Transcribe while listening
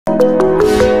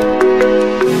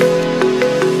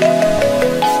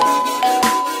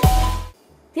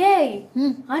டேய்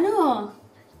அனு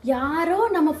யாரோ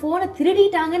நம்ம போனை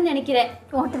திருடிட்டாங்கன்னு நினைக்கிறேன்.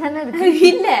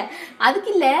 இல்ல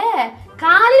அதுக்கு இல்ல,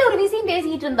 காலையில ஒரு விஷயம்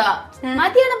பேசிக்கிட்டு இருந்தா,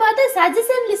 மத்தியானம் பார்த்து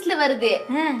சஜஷன் லிஸ்ட்ல வருது.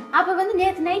 அப்ப வந்து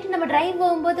நேத்து நைட் நம்ம டிரைவ்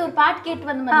போகும்போது ஒரு பாட்டு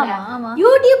கேட்டு வந்தோம்,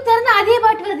 யூடியூப் திறந்து அதே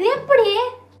பாட்டு வருது. எப்படி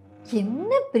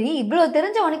என்ன பிரி இவ்வளவு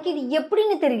தெரிஞ்ச உனக்கு இது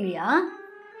எப்படின்னு தெரியலையா?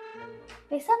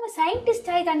 பேசாம சயின்டிஸ்ட்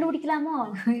ஆகி கண்டுபிடிக்கலாமோ?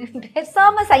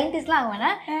 பேசாம சயின்டிஸ்ட்லாம் ஆகுவேனா,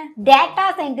 டேட்டா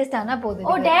சயின்டிஸ்ட் ஆனா போதும்.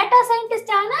 ஓ டேட்டா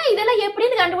சயின்டிஸ்ட் ஆனா இதெல்லாம்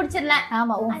எப்படின்னு கண்டுபிடிச்சிடலாம்.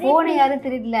 ஆமா, உன் போனை யாரும்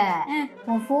திருடல,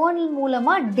 உன் போன்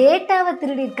மூலமா டேட்டாவை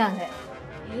திருடி இருக்காங்க.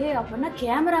 அப்படின்னா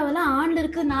கேமராவெல்லாம் ஆன்ல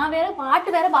இருக்கு, நான் வேற பாட்டு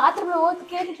வேற பாத்ரூம்ல ஓத்து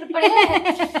கேட்டுட்டு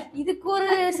இருப்பேன். இதுக்கு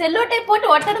ஒரு செல்லோ டேப்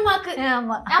போட்டு ஒட்டணுமாக்கு.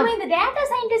 ஆமா, இந்த டேட்டா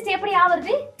சயின்டிஸ்ட் எப்படி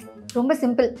ஆவறது? ரொம்ப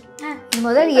சிம்பிள்.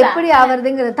 முதல்ல எப்படி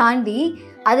ஆவறதுங்கிறத தாண்டி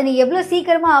அது நீ எவ்வளவு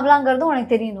சீக்கிரமா ஆகலாங்கிறதும்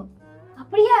உனக்கு தெரியணும்.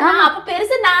 அப்படியா? அப்ப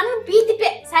பெருசா நானும்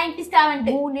பீத்திட்டேன் சயின்டிஸ்ட்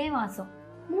ஆவன்ட்டு.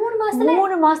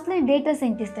 3 மாசத்துல டேட்டா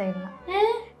சயின்டிஸ்ட் ஆயிடலாம்.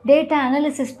 டேட்டா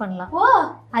அனாலிசிஸ் பண்ணலாம்.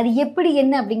 அது எப்படி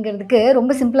என்ன அப்படிங்கிறதுக்கு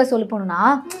ரொம்ப சிம்பிளா சொல்ல போனோம்னா,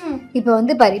 இப்போ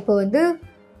வந்து பாரு, இப்போ வந்து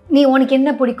நீ உனக்கு என்ன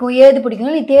பிடிக்கும் ஏது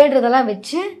பிடிக்கும் நீ தேடுறதெல்லாம்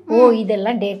வச்சு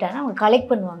இதெல்லாம் டேட்டான்னு அவங்க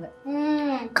கலெக்ட் பண்ணுவாங்க.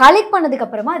 கலெக்ட் பண்ணதுக்கு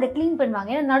அப்புறமா அதை கிளீன் பண்ணுவாங்க.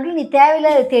 ஏன்னா நடுவில் நீ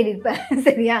தேவையில்லாத தேடி இருப்ப,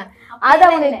 சரியா? அது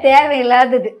அவங்களுக்கு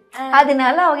தேவையில்லாதது.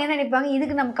 அதனால அவங்க என்ன நினைப்பாங்க,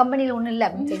 இதுக்கு நம்ம கம்பெனில ஒண்ணும் இல்லை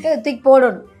அப்படின்னு சொல்லிட்டு தூக்கி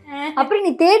போடணும். அப்புறம்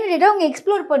நீ தேடிட்டு அவங்க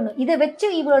எக்ஸ்ப்ளோர் பண்ணும். இதை வச்சு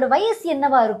இவளோட வயசு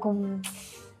என்னவா இருக்கும்,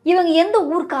 இவங்க எந்த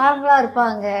ஊர்க்காரங்களா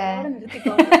இருப்பாங்க,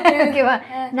 ஓகேவா?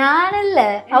 நானும் இல்ல,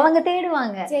 அவங்க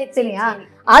தேடுவாங்க, சரியா?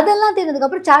 அதெல்லாம் தேடினதுக்கு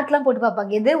அப்புறம் சார்ட் எல்லாம் போட்டு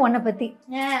பார்ப்பாங்க. இது உன்னை பத்தி,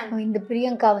 இந்த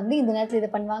பிரியங்கா வந்து இந்த நேரத்துல இதை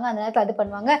பண்ணுவாங்க, அந்த நேரத்துல அது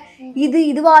பண்ணுவாங்க,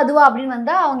 இதுவா அதுவா அப்படின்னு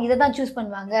வந்தா அவங்க இதை தான் சூஸ்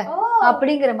பண்ணுவாங்க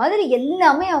அப்படிங்கிற மாதிரி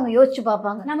எல்லாமே அவங்க யோசிச்சு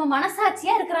பார்ப்பாங்க. நம்ம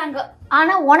மனசாட்சியா இருக்கிறாங்க,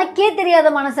 ஆனா உனக்கே தெரியாத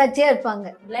மனசாட்சியா இருப்பாங்க,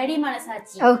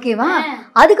 மனசாட்சி, ஓகேவா?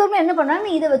 அதுக்கப்புறம் என்ன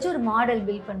பண்ணுவாங்க, இதை வச்சு ஒரு மாடல்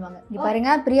பில்ட் பண்ணுவாங்க. இங்க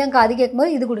பாருங்க, பிரியங்கா அது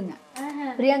கேட்கும்போது இது கொடுங்க,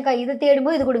 பிரியங்கா இதை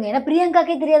தேடும்போது இது கொடுங்க. ஏன்னா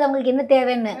பிரியங்காக்கே தெரியாது அவங்களுக்கு என்ன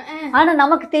தேவைன்னு, ஆனா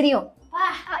நமக்கு தெரியும்.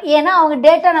 ஏன்னா அவங்க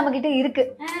டேட்டா நம்ம கிட்ட இருக்கு.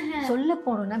 சொல்ல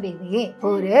போனோம்னா பேபி,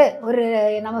 ஒரு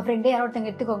நம்ம ஃப்ரெண்டே யாரோ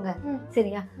ஒருத்தங்க எடுத்துக்கோங்க,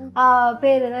 சரியா?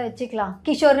 பேர் ஏதாவது வச்சுக்கலாம்,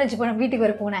 கிஷோர்னு வச்சு போன வீட்டுக்கு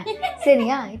வர பூனை,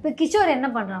 சரியா? இப்ப கிஷோர் என்ன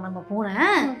பண்றான், நம்ம பூனை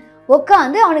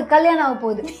உட்காந்து அவனுக்கு கல்யாணம் ஆக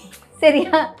போகுது,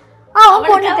 சரியா? அவன்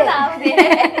பொண்ணு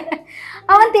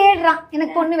அவன் தேடுறான்,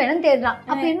 எனக்கு பொண்ணு வேணும்னு தேடுறான்.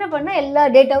 அப்ப என்ன பண்ணா எல்லா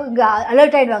டேட்டாவும் இங்க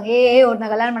அலர்ட் ஆயிடுவாங்க.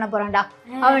 ஒருத்தன் கல்யாணம் பண்ண போறான்டா,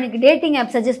 அவனுக்கு டேட்டிங்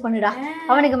ஆப் சஜஸ்ட் பண்ணுடா,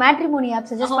 அவனுக்கு மேட்ரிமோனி ஆப்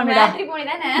சஜஸ்ட் பண்ணுடா,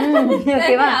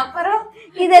 ஓகேவா?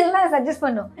 இதெல்லாம் சஜஸ்ட்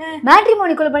பண்ணும்.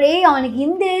 மேட்ரிமோனிக்குள்ள பண்ணி அவனுக்கு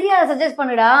இந்த ஏரியாவை சஜஸ்ட்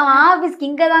பண்ணுடா, அவன் ஆபீஸ்க்கு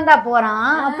இங்க தான்டா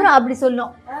போறான், அப்புறம் அப்படி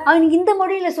சொல்லும். அவனுக்கு இந்த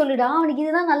மொழியில சொல்லுடா, அவனுக்கு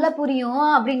இதுதான் நல்லா புரியும்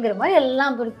அப்படிங்கிற மாதிரி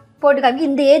எல்லாம் போட்டு காமி,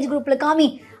 இந்த ஏஜ் குரூப்ல காமி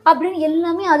அப்படின்னு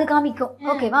எல்லாமே அது காமிக்கும்,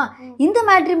 ஓகேவா? இந்த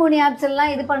மேட்ரிமோனி ஆப்ஸ்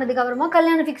எல்லாம் இது பண்ணதுக்கு அப்புறமா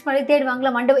கல்யாணம் ஃபிக்ஸ் பண்ணி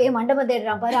தேடுவாங்களா, மண்டபம்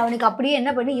தேடுறான் பாரு, அவனுக்கு அப்படியே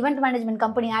என்ன பண்ணி ஈவெண்ட் மேனேஜ்மெண்ட்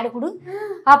கம்பெனி ஆடு கொடு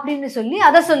அப்படின்னு சொல்லி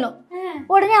அதை சொல்லும்.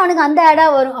 உடனே அவனுக்கு அந்த ஆடா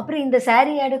வரும். அப்புறம் இந்த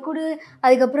சாரி ஆடு கொடு,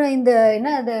 அதுக்கப்புறம் இந்த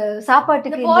என்ன அது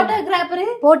சாப்பாட்டுக்கு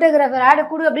போட்டோகிராஃபர் ஆட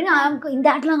கொடு அப்படின்னு இந்த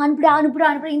ஆட்லாம்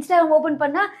அனுப்பிடு. இன்ஸ்டாகிராம் ஓபன்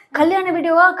பண்ணா கல்யாண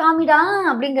வீடியோவா காமிடா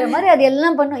அப்படிங்கிற மாதிரி அது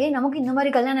எல்லாம் பண்ணும். நமக்கு இந்த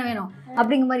மாதிரி கல்யாணம் வேணும்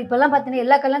அப்படிங்கிற மாதிரி. இப்பெல்லாம் பார்த்தீங்கன்னா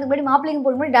எல்லா கல்யாணத்துக்கு முன்னாடி மாப்பிள்ளைங்க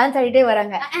போடும்போது டான்ஸ் ஆடிட்டே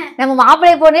வராங்க. நம்ம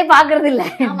மாப்பிள்ளைய போனே பாக்குறது இல்ல,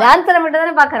 டான்ஸரை மட்டும்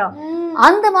தானே பாக்குறோம்.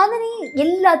 அந்த மாதிரி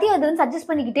எல்லாத்தையும் அது வந்து சஜஸ்ட்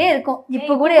பண்ணிக்கிட்டே இருக்கும்.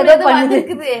 இப்ப கூட ஏதோ பண்ணுது,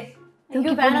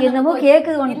 என்னமோ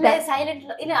கேக்குது உனக்கு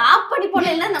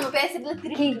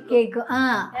கேக்கும்.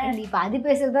 இப்ப அது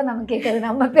பேசுறதுதான் நம்ம கேட்காது,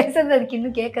 நம்ம பேசுறது அதுக்கு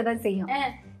இன்னும் கேட்கதான் செய்யும்,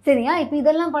 சரியா? இப்ப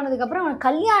இதெல்லாம் பண்ணதுக்கு அப்புறம் அவன்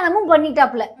கல்யாணமும்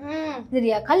பண்ணிட்டாப்ல,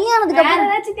 சரியா? கல்யாணத்துக்கு அப்புறம்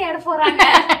ஏதாச்சும் தேட போறாங்க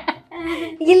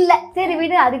இல்ல, சரி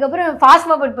விடு. அதுக்கப்புறம் ஃபாஸ்ட்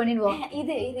ஃபார்வர்ட் பண்ணிடுவோம்.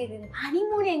 இது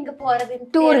ஹனிமூன் எங்க போறது,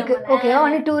 டூருக்கு, ஓகேவா?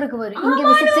 ஒன்னு டூருக்கு வரும், இங்க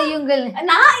விசிட் செய்யுங்கள்.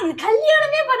 நான்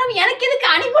கல்யாணமே பண்ணாம எனக்கு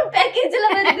எதுக்கு ஹனிமூன்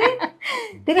பேக்கேஜ்ல வருது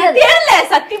தெரியல,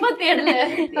 சத்தியமா தெரியல,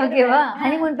 ஓகேவா?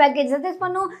 ஹனிமூன் பேக்கேஜ் சஜஸ்ட்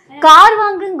பண்ணும், கார்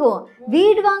வாங்குங்கோ,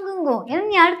 வீடு வாங்குங்கோ. ஏன்னா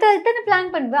நீ அடுத்த எத்தனை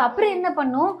பிளான் பண்ணுவ. அப்புறம் என்ன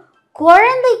பண்ணும்,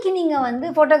 குழந்தைக்கு நீங்க வந்து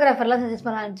போட்டோகிராஃபர்லாம் சஜஸ்ட்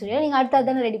பண்ணலாம்னு சொல்லி நீங்க அடுத்த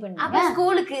தானே ரெடி பண்ணுங்க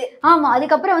ஸ்கூலுக்கு. ஆமா,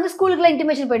 அதுக்கப்புறம் வந்து ஸ்கூலுக்குலாம்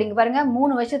இன்டிமேஷன் போயிடுங்க. பாருங்க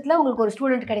 3 வருஷத்துல உங்களுக்கு ஒரு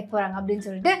ஸ்டூடெண்ட் கிடைக்க போறாங்க அப்படின்னு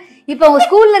சொல்லிட்டு இப்போ அவங்க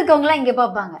ஸ்கூல்ல இருக்கவங்க எல்லாம் இங்க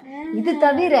பாப்பாங்க. இது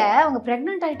தவிர அவங்க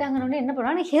பிரெக்னென்ட் ஆயிட்டாங்கன்னு என்ன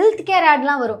பண்ணுவாங்க, ஹெல்த் கேர்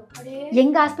ஆட்லாம் வரும்.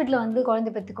 எங்க ஹாஸ்பிட்டல்ல வந்து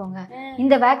குழந்தை பெற்றுக்கோங்க,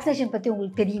 இந்த வேக்சினேஷன் பத்தி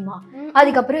உங்களுக்கு தெரியுமா,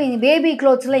 அதுக்கப்புறம் இந்த பேபி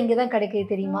க்ளோத்ஸ் எல்லாம் இங்கதான்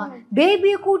கிடைக்குது தெரியுமா,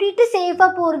 பேபியை கூட்டிட்டு சேஃபா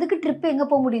போறதுக்கு ட்ரிப் எங்க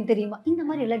போக முடியும் தெரியுமா, இந்த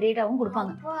மாதிரி எல்லா டேட்டாவும்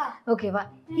கொடுப்பாங்க, ஓகேவா?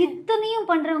 இத்தனையும்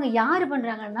பண்றவங்க யாரு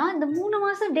பண்றாங்கன்னா இந்த 3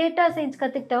 மாசம் டேட்டா சயின்ஸ்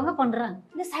கத்துக்கிட்டவங்க பண்றாங்க,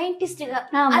 இந்த சயின்டிஸ்ட்ங்க.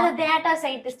 Data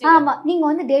scientist. ஆமா, நீங்க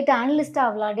வந்து டேட்டா அனலிஸ்ட்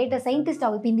ஆகலாம், டேட்டா சயின்டிஸ்ட்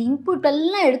ஆகும். இப்போ இந்த இன்புட்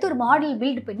எல்லாம் எடுத்து ஒரு மாடல்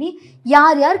பில்ட் பண்ணி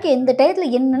யார் யாருக்கு எந்த டயத்துல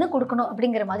என்னன்னு கொடுக்கணும்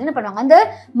அப்படிங்கிற மாதிரி பண்ணுவாங்க. அந்த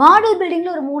மாடல்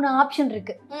பில்டிங்ல ஒரு 3 ஆப்ஷன்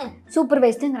இருக்கு.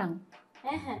 சூப்பர்வைஸ்டுங்கிறாங்க,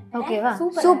 ஓகேவா?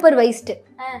 சூப்பர்வைஸ்டு,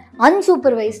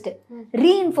 அன்சூப்பர்வைஸ்டு,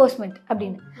 ரீஎன்ஃபோர்ஸ்மெண்ட்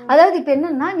அப்படின்னு. அதாவது இப்போ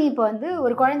என்னன்னா, நீ இப்போ வந்து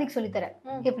ஒரு குழந்தைக்கு சொல்லித்தர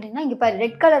எப்படின்னா, இங்க பாரு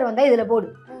ரெட் கலர் வந்தா இதுல போடு,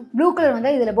 ப்ளூ கலர்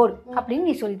வந்தா இதுல போடு அப்படின்னு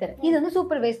நீ சொல்லித்தர. இது வந்து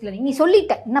சூப்பர்வைஸ்ட் லேர்னிங். நீ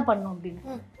சொல்லிட்ட என்ன பண்ணணும்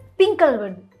அப்படின்னு. பிங்க் கலர்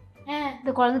வருது,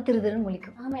 இந்த குழந்தை திருதுன்னு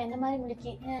முழிக்கும். ஆமா, எந்த மாதிரி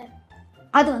முழிக்கி?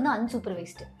 அது வந்து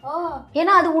அன்சூப்பர்வைஸ்டு.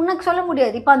 ஏன்னா அது உனக்கு சொல்ல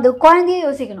முடியாது. இப்போ அந்த குழந்தையே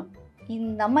யோசிக்கணும்,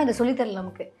 இந்த அம்மா இதை சொல்லித்தரல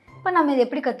நமக்கு, இப்போ நம்ம இதை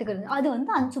எப்படி கற்றுக்கிறது? அது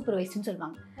வந்து அன்சூப்பர்வைஸ்டுன்னு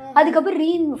சொல்லுவாங்க. அதுக்கப்புறம்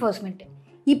ரீஎன்ஃபோர்ஸ்மெண்ட்.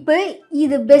 இப்போ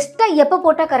இது பெஸ்ட்டாக எப்போ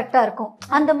போட்டால் கரெக்டாக இருக்கும்,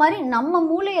 அந்த மாதிரி நம்ம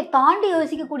மூளையை தாண்டி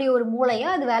யோசிக்கக்கூடிய ஒரு மூளையை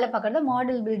அது வேலை பார்க்குறது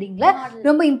மாடல் பில்டிங்கில்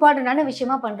ரொம்ப இம்பார்ட்டண்ட்டான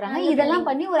விஷயமா பண்ணுறாங்க. இதெல்லாம்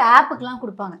பண்ணி ஒரு ஆப்புக்கெலாம்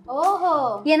கொடுப்பாங்க. ஓஹோ.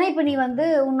 ஏன்னா இப்போ நீ வந்து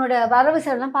உன்னோட வரவு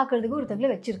செலவுலாம் பார்க்கறதுக்கு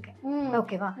ஒருத்தங்களை வச்சிருக்கேன்,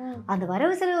 ஓகேவா? அந்த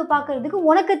வரவு செலவு பார்க்கறதுக்கு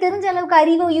உனக்கு தெரிஞ்ச அளவுக்கு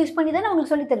அறிவை யூஸ் பண்ணி தானே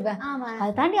அவங்களுக்கு சொல்லி தருவேன்.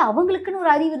 அதை தாண்டி அவங்களுக்குன்னு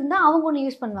ஒரு அறிவு இருந்தால் அவங்க ஒன்று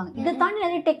யூஸ் பண்ணுவாங்க. இதை தாண்டி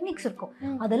நிறைய டெக்னிக்ஸ் இருக்கும்.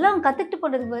 அதெல்லாம் அவங்க கற்றுக்கிட்டு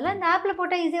பண்ணுறதுக்கு பதிலாக இந்த ஆப்பில்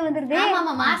போட்டால் ஈஸியாக வந்துடுது.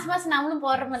 மாசம் நம்மளும்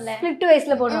போடுறோம்ல, ஸ்பிளிட் வைஸ்ல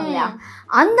போடுறோம் இல்லையா?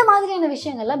 அந்த மாதிரியான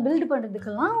விஷயங்கள்லாம் பில்ட்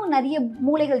பண்றதுக்கெல்லாம் நிறைய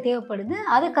மூளைகள் தேவைப்படுது.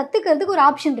 அதை கத்துக்கிறதுக்கு ஒரு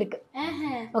ஆப்ஷன் இருக்கு,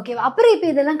 ஓகேவா? அப்புறம் இப்போ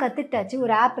இதெல்லாம் கத்துக்கிட்டாச்சு,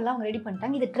 ஒரு ஆப் எல்லாம் அவங்க ரெடி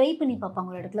பண்ணிட்டாங்க. இதை ட்ரை பண்ணி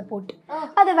பார்ப்பாங்க ஒரு இடத்துல போட்டு.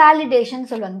 அதை வேலிடேஷன்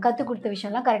சொல்லுவாங்க. கத்து கொடுத்த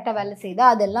விஷயம்லாம் கரெக்டாக வேலை செய்தா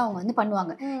அதெல்லாம் அவங்க வந்து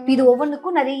பண்ணுவாங்க. இது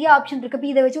ஒவ்வொன்றுக்கும் நிறைய ஆப்ஷன் இருக்கு.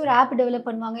 இப்போ இதை வச்சு ஒரு ஆப் டெவலப்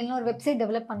பண்ணுவாங்க, இல்லைன்னா ஒரு வெப்சைட்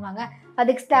டெவலப் பண்ணுவாங்க.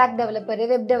 அதுக்கு ஸ்டாக் டெவலப்பர்,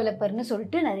 வெப் டெவலப்பர்னு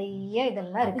சொல்லிட்டு நிறைய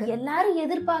இதெல்லாம் இருக்கு. எல்லாரும்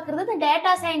எதிர்பார்க்கறது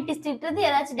டேட்டா சயின்டிஸ்ட் கிட்ட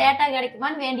ஏதாச்சும் டேட்டா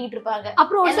கிடைக்குமான்னு வேண்டிட்டு இருப்பாங்க.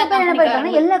 அப்புறம் ஒரு சில பேர் என்ன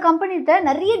பண்ணிருக்காங்க, எல்லா கம்பெனிட்ட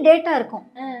நிறைய டேட்டா இருக்கும்,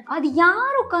 அது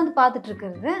யார் உட்காந்து பார்த்துட்டு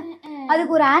இருக்கிறது?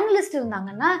 அதுக்கு ஒரு அனலிஸ்ட்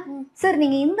இருந்தாங்கன்னா, சார்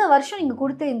நீங்க இந்த வருஷம் நீங்க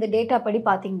கொடுத்த இந்த டேட்டா படி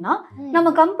பாத்தீங்கன்னா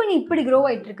நம்ம கம்பெனி இப்படி க்ரோ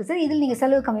ஆயிட்டு இருக்கு சார், இதில் நீங்க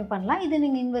செலவு கம்மி பண்ணலாம், இதில்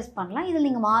நீங்க இன்வெஸ்ட் பண்ணலாம், இதில்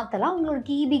நீங்க மாத்தலாம், உங்களோட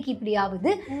கிபிக்கு இப்படி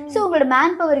ஆகுது, ஸோ உங்களோட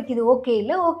மேன் பவருக்கு இது ஓகே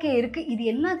இல்லை, ஓகே இருக்கு. இது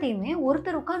எல்லாத்தையுமே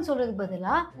ஒருத்தர் உட்காந்து சொல்றதுக்கு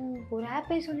பதிலா ஒரு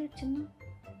ஆப்பே சொல்லிடுச்சுன்னா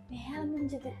வேலை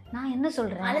முடிஞ்சது. நான் என்ன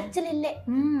சொல்றேன், அலைச்சல் இல்லை.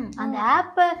 அந்த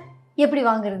ஆப்பை எப்படி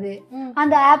வாங்குறது,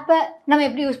 அந்த ஆப்பை நம்ம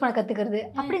எப்படி யூஸ் பண்ண கத்துக்கிறது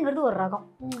அப்படிங்கிறது ஒரு ரகம்.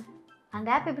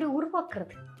 அந்த ஆப் எப்படி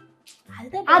உருவாக்குறது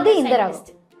அது இந்த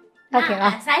ரகம், ஓகேவா?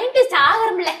 Scientist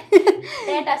ஆகறம்ல,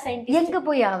 data scientist. எங்க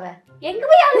போய் ஆவ, எங்க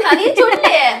போய் ஆகுது அதையும்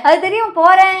சொல்லு. அது தெரியும்,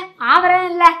 போறேன் ஆவறேன்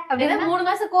இல்ல அப்படின்னா 3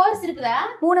 மாசம் கோர்ஸ் இருக்குதா?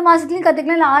 3 மாசத்துலயும்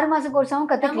கத்துக்கலாம், இல்ல 6 மாசம் கோர்ஸாவும்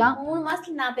கத்துக்கலாம். 3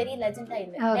 மாசத்துல நான் பெரிய லெஜெண்ட்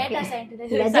ஆயிடுவேன். டேட்டா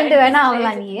சயின்டிஸ்ட் லெஜெண்ட் வேணா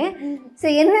ஆகலாம் நீ. சோ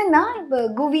என்னன்னா, இப்ப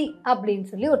குவி அப்படின்னு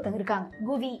சொல்லி ஒருத்தங்க இருக்காங்க,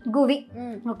 குவி,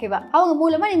 ஓகேவா? அவங்க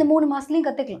மூலமா இந்த 3 மாசத்துலயும்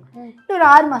கத்துக்கலாம், ஒரு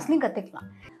 6 மாசத்துலயும் கத்துக்கலாம்.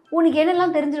 உனக்கு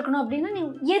என்னெல்லாம் தெரிஞ்சிருக்கணும் அப்படின்னா, நீ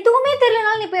எதுவுமே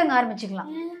தெரியலனாலும் நீ போய் அங்க ஆரம்பிச்சுக்கலாம்.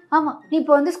 ஆமா, நீ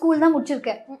இப்போ வந்து ஸ்கூல் தான்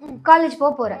முடிச்சிருக்க, காலேஜ்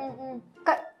போற,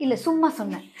 இல்ல சும்மா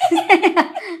சொன்னேன்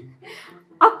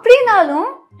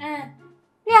அப்படின்னாலும்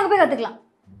நீ அங்க போய் கத்துக்கலாம்.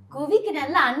 குவிக்கு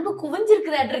நல்ல அன்பு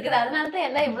குவிஞ்சிருக்குதாட்டு இருக்குது, அதனாலதான்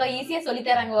எல்லாம் இவ்வளவு ஈஸியா சொல்லி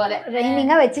தராங்க போல.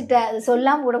 ரைமிங்கா வச்சுட்ட, அது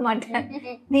சொல்லாம விட மாட்டேன்.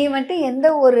 நீ மட்டும் எந்த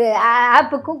ஒரு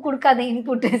ஆப்புக்கும் கொடுக்காத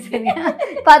இன்புட், சரியா?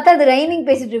 பார்த்தா அது ரைமிங்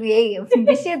பேசிட்டு இருக்கு,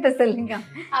 விஷயத்த சொல்லுங்க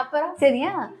அப்புறம்,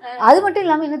 சரியா? அது மட்டும்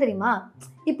இல்லாம என்ன தெரியுமா,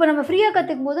 இப்போ நம்ம ஃப்ரீயா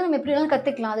கத்துக்கும் போது நம்ம எப்படி எல்லாம்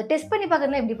கத்துக்கலாம், அதை டெஸ்ட் பண்ணி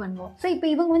பார்க்கறதுலாம் எப்படி பண்ணுவோம். ஸோ இப்போ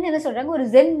இவங்க வந்து என்ன சொல்றாங்க, ஒரு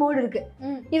ஜென் மோட் இருக்கு,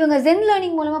 இவங்க ஜென்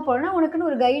லேர்னிங் மூலமா போனா உனக்குன்னு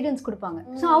ஒரு கைடன்ஸ் கொடுப்பாங்க.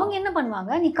 ஸோ அவங்க என்ன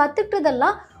பண்ணுவாங்க, நீ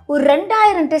கத்துக்கிட்டதெல்லாம் ஒரு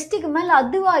 2000 டெஸ்ட்டுக்கு மேல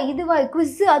அதுவா இதுவா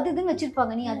குவிஸ் அது இதுன்னு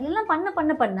வச்சிருப்பாங்க. நீ அதெல்லாம்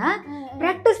பண்ண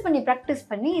ப்ராக்டிஸ்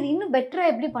பண்ணி இது இன்னும் பெட்டரா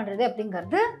எப்படி பண்றது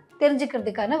அப்படிங்கறது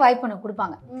தெரிஞ்சுக்கிறதுக்கான வாய்ப்பு உனக்கு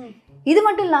கொடுப்பாங்க. இது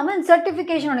மட்டும் இல்லாம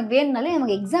சர்டிஃபிகேஷன் உனக்கு வேணும்னாலே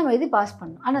நமக்கு எக்ஸாம் எழுதி பாஸ்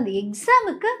பண்ணணும். ஆனா அந்த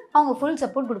எக்ஸாமுக்கு அவங்க ஃபுல்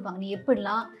சப்போர்ட் கொடுப்பாங்க, நீ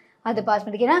எப்படிலாம் அதை பாஸ்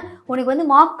பண்ணிக்கிறேன்னா உனக்கு வந்து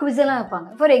மார்க் குவிஸ் எல்லாம் வைப்பாங்க.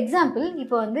 ஃபார் எக்ஸாம்பிள்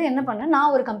இப்போ வந்து என்ன பண்ண,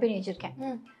 நான் ஒரு கம்பெனி வச்சிருக்கேன்,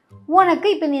 உனக்கு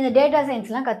இப்போ நீ இந்த டேட்டா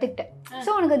சயின்ஸ்லாம் கற்றுக்கிட்ட, ஸோ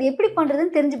உனக்கு அது எப்படி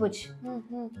பண்ணுறதுன்னு தெரிஞ்சு போச்சு.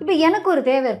 இப்போ எனக்கு ஒரு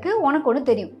தேவை இருக்குது, உனக்கு ஒன்று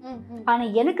தெரியும்.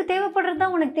 ஆனால் எனக்கு தேவைப்படுறது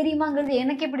தான் உனக்கு தெரியுமாங்கிறது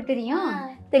எனக்கு எப்படி தெரியும்,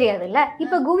 தெரியாதுல்ல.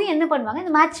 இப்போ குவி என்ன பண்ணுவாங்க,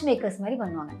 இந்த மேட்ச் மேக்கர்ஸ் மாதிரி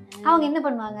பண்ணுவாங்க. அவங்க என்ன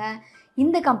பண்ணுவாங்க,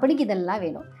 இந்த கம்பெனிக்கு இதெல்லாம்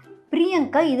வேணும்,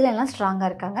 பிரியங்கா இதில் எல்லாம்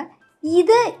ஸ்ட்ராங்காக இருக்காங்க,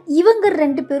 இதை இவங்க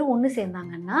 2 பேரும் ஒன்று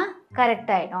சேர்ந்தாங்கன்னா கரெக்ட்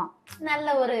ஆகிடும், நல்ல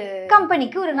ஒரு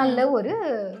கம்பெனிக்கு ஒரு நல்ல ஒரு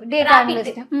டேட்டா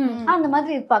அனலிஸ்ட் அந்த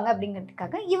மாதிரி இருப்பாங்க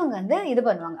அப்படிங்கிறதுக்காக இவங்க வந்து இது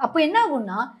பண்ணுவாங்க. அப்போ என்ன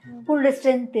ஆகும்னா, உங்களோட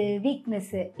ஸ்ட்ரென்த்து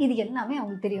வீக்னஸ் இது எல்லாமே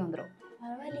அவங்களுக்கு தெரிய வந்துடும்.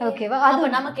 ஓகேவா?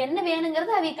 அது நமக்கு என்ன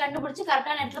வேணுங்கிறது அவங்க கண்டுபிடிச்சு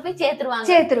கரெக்டான இடத்துல போய்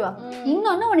சேர்த்துருவாங்க.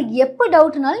 இன்னொன்னு உனக்கு எப்போ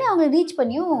டவுட்னாலும் அவங்க ரீச்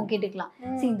பண்ணியும் கேட்டுக்கலாம்.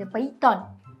 இந்த பைத்தான்,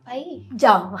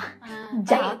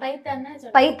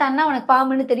 பைத்தான்னா உனக்கு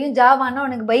பாம்புன்னு தெரியும், ஜாவான்னா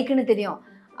உனக்கு பைக்குன்னு தெரியும்.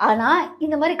 ஆனா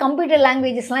இந்த மாதிரி கம்ப்யூட்டர்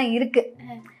லாங்குவேஜஸ்லாம் இருக்கு,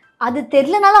 அது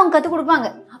தெரியலனாலும் அவங்க கற்றுக் கொடுப்பாங்க.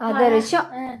 அது ஒரு விஷயம்,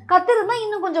 கத்துறதுனா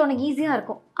இன்னும் கொஞ்சம் உனக்கு ஈஸியா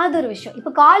இருக்கும். அது ஒரு விஷயம்.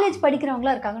 இப்போ காலேஜ்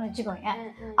படிக்கிறவங்களா இருக்காங்கன்னு வச்சுக்கோங்க,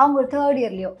 அவங்க ஒரு 3rd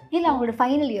இயர்லயோ இல்லை அவங்களோட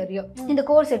ஃபைனல் இயர்லயோ இந்த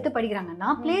கோர்ஸ் எடுத்து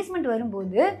படிக்கிறாங்கன்னா பிளேஸ்மெண்ட்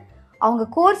வரும்போது அவங்க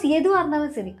கோர்ஸ் எதுவாக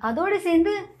இருந்தாலும் சரி அதோட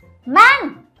சேர்ந்து man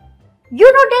you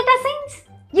know data science,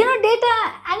 you know data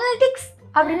analytics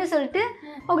அப்படின்னு சொல்லிட்டு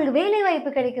அவங்களுக்கு வேலை வாய்ப்பு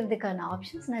கிடைக்கிறதுக்கான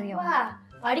ஆப்ஷன்ஸ் நிறைய.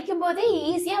 படிக்கும் போதே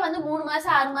ஈஸியா வந்து 3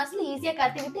 மாசம் 6 மாசத்துல ஈஸியா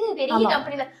கத்துக்கிட்டு பெரிய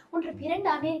கம்பெனில உன்ற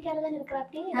பிரெண்ட் அமெரிக்கால தான் இருக்கற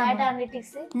அப்படி டேட்டா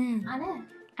அனலிட்டிக்ஸ் ஆனா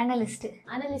அனலிஸ்ட்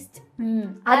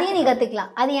அதையும் நீ கத்துக்கலாம்.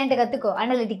 அது என்கிட்ட கத்துக்கோ,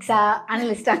 அனலிட்டிக்ஸா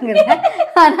அனலிஸ்டாங்கிறத.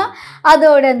 ஆனா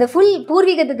அதோட அந்த ஃபுல்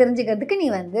பூர்வீகத்தை தெரிஞ்சுக்கிறதுக்கு நீ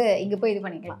வந்து இங்க போய் இது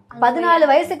பண்ணிக்கலாம். 14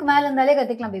 வயசுக்கு மேல இருந்தாலே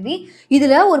கத்துக்கலாம் பேபி.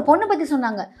 இதுல ஒரு பொண்ணை பத்தி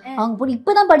சொன்னாங்க. அவங்க பொண்ணு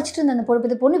இப்பதான் படிச்சுட்டு இருந்த அந்த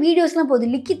பொண்ணு வீடியோஸ் எல்லாம்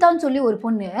போகுது. லிக்கிதான்னு சொல்லி ஒரு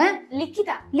பொண்ணு,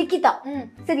 லிக்கிதா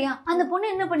சரியா? அந்த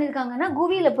பொண்ணு என்ன பண்ணிருக்காங்கன்னா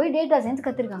குவில போய் டேட்டா சயின்ஸ்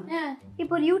கத்துருக்காங்க.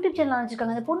 இப்போ ஒரு யூடியூப் சேனல்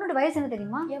ஆரம்பிச்சிருக்காங்க. அந்த பொண்ணோட வயசு என்ன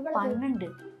தெரியுமா?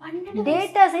 12.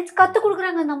 டேட்டா சயின்ஸ் கத்து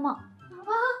கொடுக்குறாங்க அந்த அம்மா.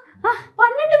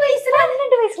 12 வயசுல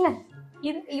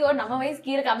ஐயோ நம்ம வயசு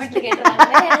கீழே கமெண்ட்ல கேட்டுறாங்க.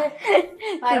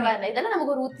 பரவாயில்ல, இதெல்லாம்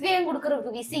நமக்கு ஒரு உத்வேகம் கொடுக்குற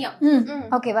ஒரு விஷயம்.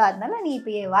 ஓகேவா? அதனால நீ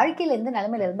இப்ப வாழ்க்கையில எந்த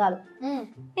நிலைமையில இருந்தாலும்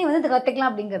நீ வந்து இதை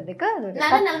கத்துக்கலாம் அப்படிங்கிறதுக்கு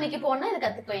நல்ல நிலைமைக்கு போனா இதை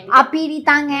கத்துக்குவேன்.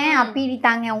 அப்பீடி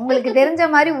தாங்க உங்களுக்கு தெரிஞ்ச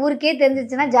மாதிரி ஊருக்கே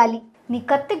தெரிஞ்சிச்சுன்னா ஜாலி. நீ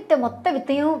கத்துக்கிட்ட மொத்த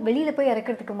வித்தையும் வெளியில போய்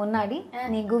இறக்கிறதுக்கு முன்னாடி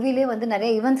நீ குவிலே வந்து நிறைய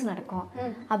ஈவெண்ட்ஸ் நடக்கும்.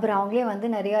 அப்புறம் அவங்களே வந்து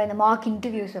நிறைய இந்த மார்க்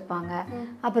இன்டர்வியூஸ் வைப்பாங்க.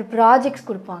 அப்புறம் ப்ராஜெக்ட்ஸ்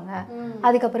கொடுப்பாங்க.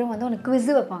 அதுக்கப்புறம் வந்து உனக்கு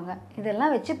குவிஸ் வைப்பாங்க.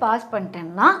 இதெல்லாம் வச்சு பாஸ்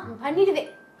பண்ணிட்டேன்னா பண்ணிடுவேன்.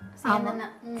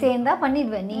 சேர்ந்தா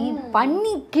பண்ணிடுவேன். நீ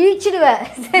பண்ணி கிழிச்சிடுவ.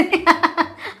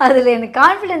 அதுல எனக்கு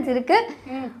கான்ஃபிடன்ஸ் இருக்கு.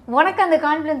 உனக்கு அந்த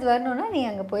கான்ஃபிடன்ஸ் வரணும்னா நீ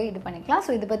அங்க போய் இது பண்ணிக்கலாம்.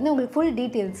 ஸோ இதை பத்தி உங்களுக்கு ஃபுல்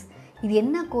டீட்டெயில்ஸ், இது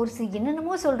என்ன கோர்ஸ்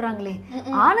என்னென்னமோ சொல்றாங்களே,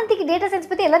 ஆனந்திக்கு டேட்டா சயின்ஸ்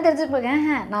பத்தி எல்லாம் தெரிஞ்சுருப்பாங்க.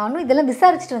 நானும் இதெல்லாம்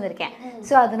விசாரிச்சுட்டு வந்திருக்கேன்.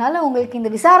 ஸோ அதனால உங்களுக்கு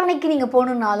இந்த விசாரணைக்கு நீங்க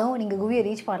போகணுன்னாலும் நீங்க குவியை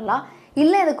ரீச் பண்ணலாம்.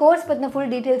 இல்லை இந்த கோர்ஸ் பற்றின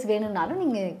ஃபுல் டீட்டெயில்ஸ் வேணும்னாலும்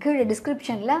நீங்கள் கீழே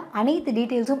டிஸ்கிரிப்ஷனில் அனைத்து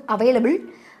டீட்டெயில்ஸும் அவைலபிள்.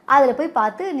 அதில் போய்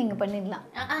பார்த்து நீங்கள் பண்ணிடலாம்.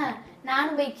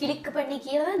 நானும் போய் கிளிக் பண்ணி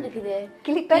கீழே தான் இருக்குது.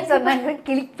 கிளிக் சொன்னாங்க,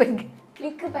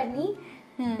 கிளிக் பண்ணி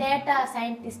டேட்டா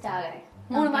சயின்டிஸ்ட் ஆகிறேன்.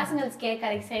 3 மாசம் கழிச்சு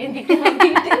கேட்கறேன் சேர்ந்துட்டு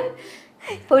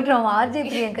போட்டுருவோம். ஆர்ஜே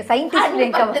பிரியங்கா சயின்டிஸ்ட்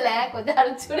பிரியங்கா கொஞ்சம்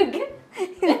அழைச்சு விடுங்க.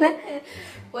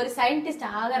 ஒரு சயின்டிஸ்ட்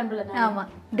ஆகறம்பல. ஆமா,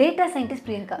 டேட்டா சயின்டிஸ்ட்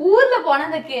பிரியங்கா. ஊர்ல போன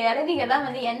அந்த இறவிங்க எல்லாம்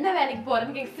வந்து என்ன வேலைக்கு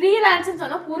போறதுக்கு ஃப்ரீலான்ஸ்னு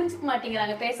சொன்னா புரிஞ்சுக்க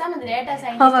மாட்டேங்கிறாங்க. பேசாம இந்த டேட்டா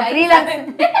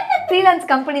சயின்டிஸ்ட்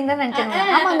ஃப்ரீலான்ஸ் கம்பெனி தான் நினைச்சாங்க.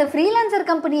 ஆமா, அந்த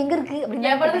ஃப்ரீலான்சர் கம்பெனி எங்க இருக்கு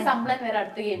அப்படின்னு எவ்வளவு சம்பளம் வேற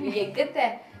அடுத்து எங்க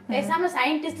பேசாம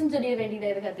சயின்டிஸ்ட்னு சொல்லிட வேண்டியதா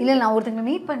இருக்கு. இல்ல, நான் ஒருத்தங்க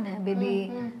மீட் பண்ணேன் பேபி.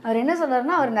 அவர் என்ன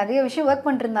சொல்றாருன்னா, அவர் நிறைய விஷயம் ஒர்க்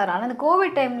பண்ணிட்டு இருந்தாரு. ஆனா அந்த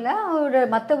கோவிட் டைம்ல அவரோட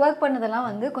மத்த ஒர்க் பண்ணதெல்லாம்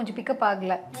வந்து கொஞ்சம் பிக்கப்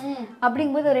ஆகல.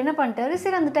 அப்படிங்கும்போது அவர் என்ன பண்ணிட்டாரு,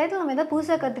 சரி அந்த டைத்துல நம்ம ஏதாவது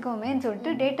புதுசா கத்துக்கோமேன்னு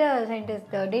சொல்லிட்டு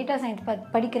டேட்டா சயின்ஸ்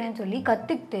படிக்கிறேன்னு சொல்லி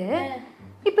கத்துக்கிட்டு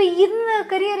இப்ப இந்த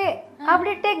கரியரே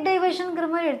அப்படியே டெக் டைவர்ஷன்ங்கிற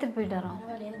மாதிரி எடுத்துட்டு போயிட்டாராம்.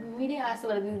 மீடியா ஆசை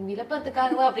வருது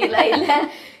விளப்பத்துக்காகவா? அப்படிலாம் இல்ல,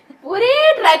 ஒரே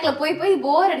ட்ராக்ல போய் போய்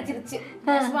போர் அடிச்சிருச்சு.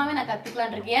 நிஜமாவே நான்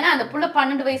கத்துக்கலான் இருக்கேன். ஏன்னா அந்த புள்ள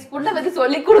 12 வயசு புள்ள வந்து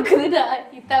சொல்லி கொடுக்குதுடா.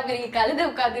 இத்தா பெரிய கழுத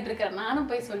உட்காந்துட்டு இருக்கிறேன். நானும்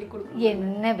போய் சொல்லி கொடுக்குறேன்.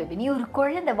 என்ன பேபி, நீ ஒரு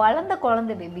குழந்தை, வளர்ந்த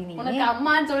குழந்தை பேபி. நீ உனக்கு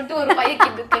அம்மான்னு சொல்லிட்டு ஒரு பையன்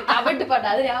கமெண்ட் பண்ண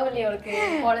அது ஞாபகம் இல்லையா அவருக்கு?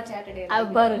 போல சாட்டர்டே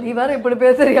பாரு, நீ வேற இப்படி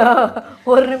பேசுறியா?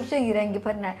 ஒரு நிமிஷம் இங்க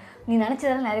பாரு, நீ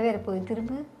நினைச்சதெல்லாம் நிறைவேற போகுது.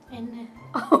 திரும்ப என்ன?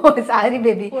 சாரி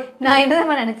பேபி, நான்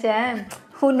என்னதான் நினைச்சேன்,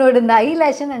 உன்னோட இந்த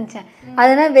ஐலாஷ் நினைச்சேன்.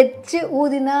 அதெல்லாம் வச்சு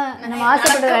ஊதினா நம்ம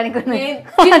ஆசைப்பட்ட நினைக்கிறேன்.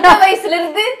 வயசுல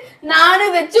இருந்து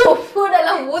நானும் வச்சு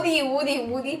ஒவ்வொருலாம் ஊதி ஊதி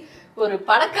ஊதி ஒரு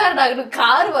பணக்காரனாக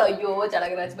கார். ஐயோ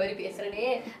ஜனகராஜ் மாதிரி பேசுறனே.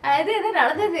 அது எது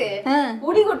நடந்தது?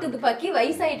 முடி கொட்டுது பாக்கி,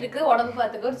 வயசாயிட்டு இருக்கு, உடம்பு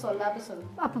பாத்துக்கோன்னு சொல்லாம சொல்லு.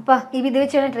 அப்பப்பா இது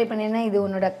வச்சு ட்ரை பண்ணேன்னா இது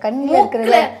உன்னோட கண்ணில்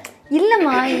இருக்கிறது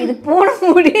இல்லம்மா, இது போன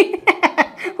முடி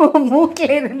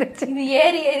மூக்கில இருந்துச்சு. இது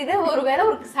ஏறி ஏறிதான் ஒரு வேளை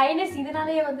ஒரு சைனஸ்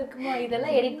இதனாலயே வந்திருக்குமோ.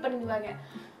 இதெல்லாம் எடிட் பண்ணிடுவாங்க.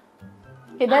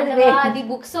 ஏதாவது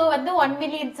புக்ஸோ வந்து 1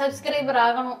 மில்லியன் சப்ஸ்கிரைபர்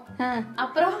ஆகணும்.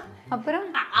 அப்புறம்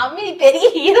அம்மி பெரிய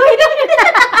ஹீரோயின்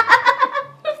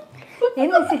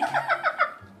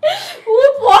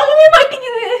போகவே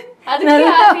மாட்டேங்குது. அது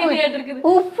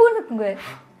உப்புன்னு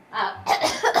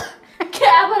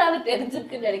கேமரால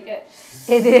தெரிஞ்சிருக்குன்னு நினைக்கிறேன்.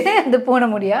 எது அந்த போன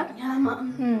முடியா? ஆமா.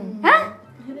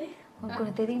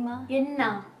 உங்களுக்கு தெரியுமா என்ன,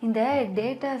 இந்த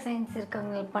டேட்டா சயின்ஸ்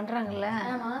இருக்காங்க பண்றாங்கல்ல,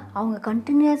 அவங்க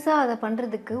கண்டினியூஸா அதை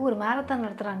பண்றதுக்கு ஒரு மேரத்தான்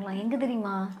நடத்துறாங்களாம். எங்க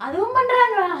தெரியுமா? அதுவும்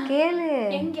பண்றாங்களா? கேளு.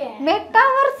 எங்க?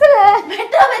 மெட்டாவர்ஸ்ல.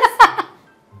 மெட்டாவர்ஸ்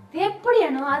எப்படி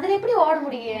அனு? அதுல எப்படி ஓட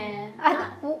முடியும்?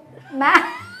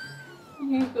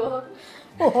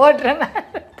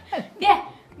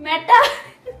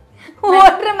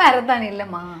 ஓடுற மேரத்தான்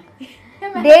இல்லம்மா,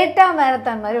 டேட்டா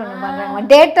மேரத்தான் மாதிரி ஒண்ணு பண்றாங்கம்மா.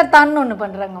 டேட்டா தான் ஒண்ணு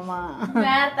பண்றாங்கம்மா.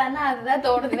 மேரத்தான்னா அதுதான்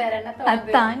தோணுது, வேற என்ன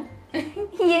தோணுது? தான்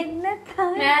என்ன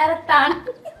மேரத்தான்.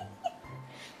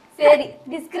 சரி,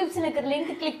 டிஸ்கிரிப்ஷனுக்கு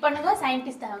லிங்க் கிளிக் பண்ணுங்க,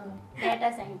 சயின்டிஸ்ட் ஆகுங்க, டேட்டா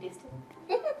சயின்டிஸ்ட்.